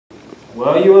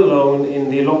Were you alone in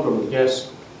the locker room?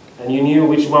 Yes. And you knew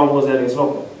which one was Elliot's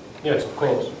locker? Yes, of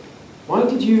course. Why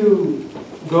did you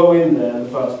go in there in the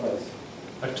first place?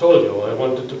 I told you I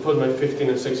wanted to put my 15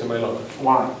 and 6 in my locker.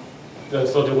 Why? I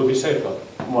thought it would be safer.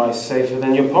 Why safer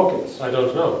than your pockets? I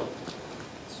don't know.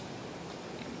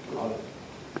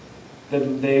 That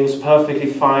it was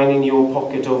perfectly fine in your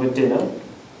pocket over dinner?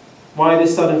 Why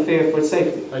this sudden fear for its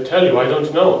safety? I tell you, I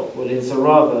don't know. Well, it's a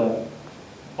rather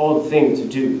odd thing to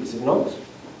do, is it not?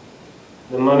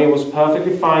 The money was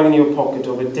perfectly fine in your pocket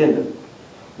over dinner.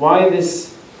 Why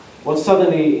this? What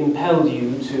suddenly impelled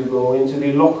you to go into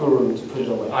the locker room to put it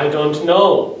away? I don't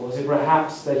know. Was it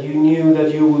perhaps that you knew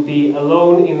that you would be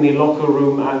alone in the locker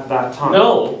room at that time?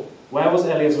 No. Where was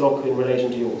Elliot's locker in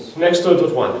relation to yours? Next to it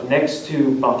but one. Next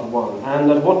to but one.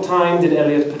 And at what time did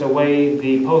Elliot put away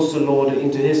the postal order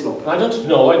into his locker? I don't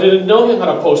know. I didn't know he had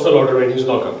a postal order in his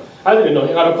locker. I didn't know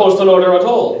he had a postal order at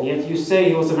all. And yet you say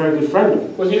he was a very good friend of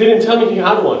yours. Well, he didn't tell me he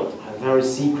had one. I'm very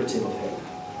secretive of him.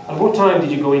 At what time did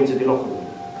you go into the locker room?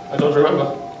 I don't remember.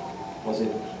 Was it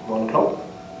 1 o'clock?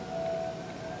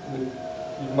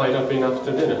 It might have been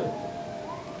after dinner.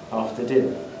 After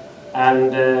dinner.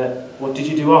 And what did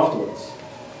you do afterwards?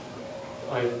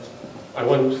 I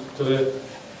went to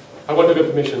get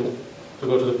permission to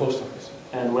go to the post office.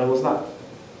 And when was that?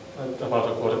 At about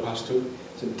 2:15.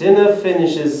 So dinner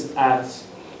finishes at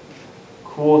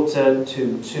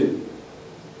 1:45.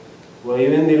 Were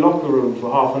you in the locker room for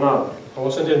half an hour? I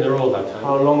wasn't in there all that time.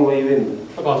 How long were you in there?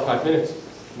 About 5 minutes.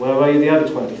 Where were you the other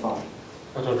 25?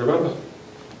 I don't remember.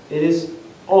 It is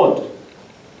odd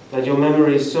that your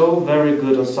memory is so very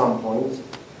good on some points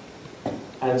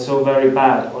and so very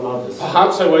bad on others.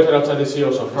 Perhaps I waited outside the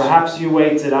CEO's office. Perhaps you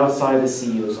waited outside the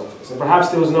CEO's office, and perhaps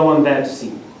there was no one there to see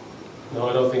you. No,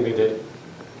 I don't think they did.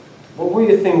 What were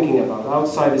you thinking about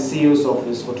outside the CEO's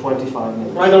office for 25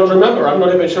 minutes? I don't remember. I'm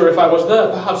not even sure if I was there.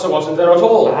 Perhaps I wasn't there at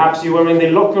all. Perhaps you were in the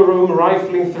locker room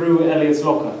rifling through Elliot's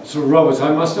locker. Sir Robert,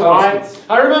 I must ask. Quiet.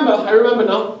 I remember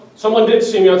now. Someone did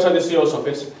see me outside the CEO's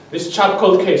office. This chap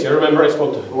called Casey. I remember I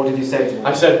spoke to him. What did you say to him?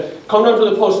 I said, come down to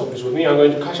the post office with me. I'm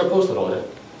going to cash a postal order.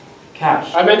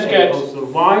 Cash. I meant get.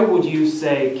 Why would you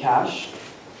say cash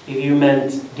if you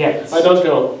meant get? I don't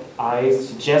know. I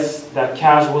suggest that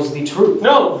cash was the truth.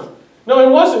 No, it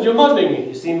wasn't. You're muddling me.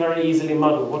 You seem very easily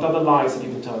muddled. What other lies have you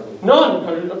been telling me?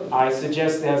 None. I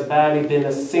suggest there has barely been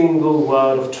a single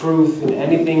word of truth in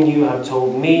anything you have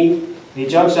told me, the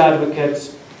judge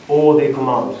advocate, or the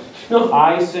commander. No.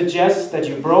 I suggest that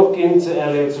you broke into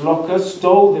Elliot's locker,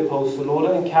 stole the postal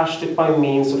order, and cashed it by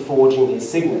means of forging his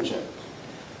signature.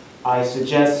 I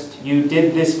suggest you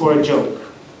did this for a joke,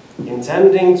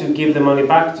 intending to give the money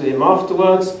back to him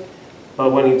afterwards,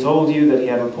 but when he told you that he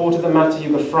had reported the matter, you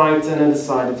got frightened and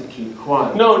decided to keep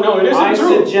quiet. No, it isn't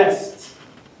true. I suggest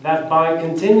that by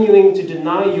continuing to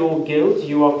deny your guilt,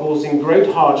 you are causing great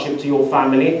hardship to your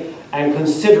family and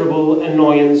considerable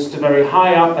annoyance to very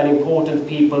high up and important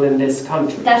people in this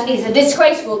country. That is a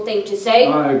disgraceful thing to say.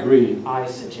 I agree. I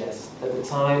suggest that the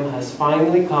time has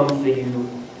finally come for you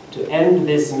to end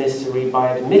this misery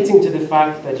by admitting to the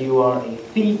fact that you are a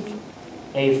thief,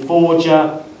 a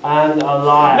forger, and a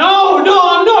liar. No,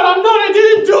 I'm not, I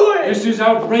didn't do it! This is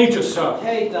outrageous, sir.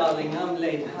 Hey, darling, I'm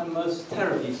late. I'm most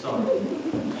terribly sorry.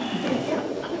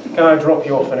 Can I drop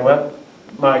you off anywhere?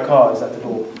 My car is at the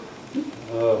door.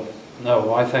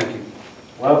 No, I thank you.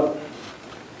 Well,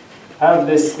 have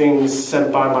this thing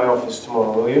sent by my office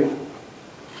tomorrow, will you?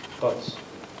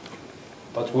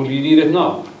 But will you need it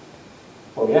now?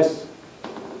 Oh, yes.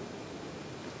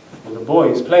 Well, the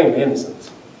boy is plainly innocent.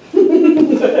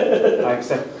 I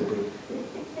accept the brief.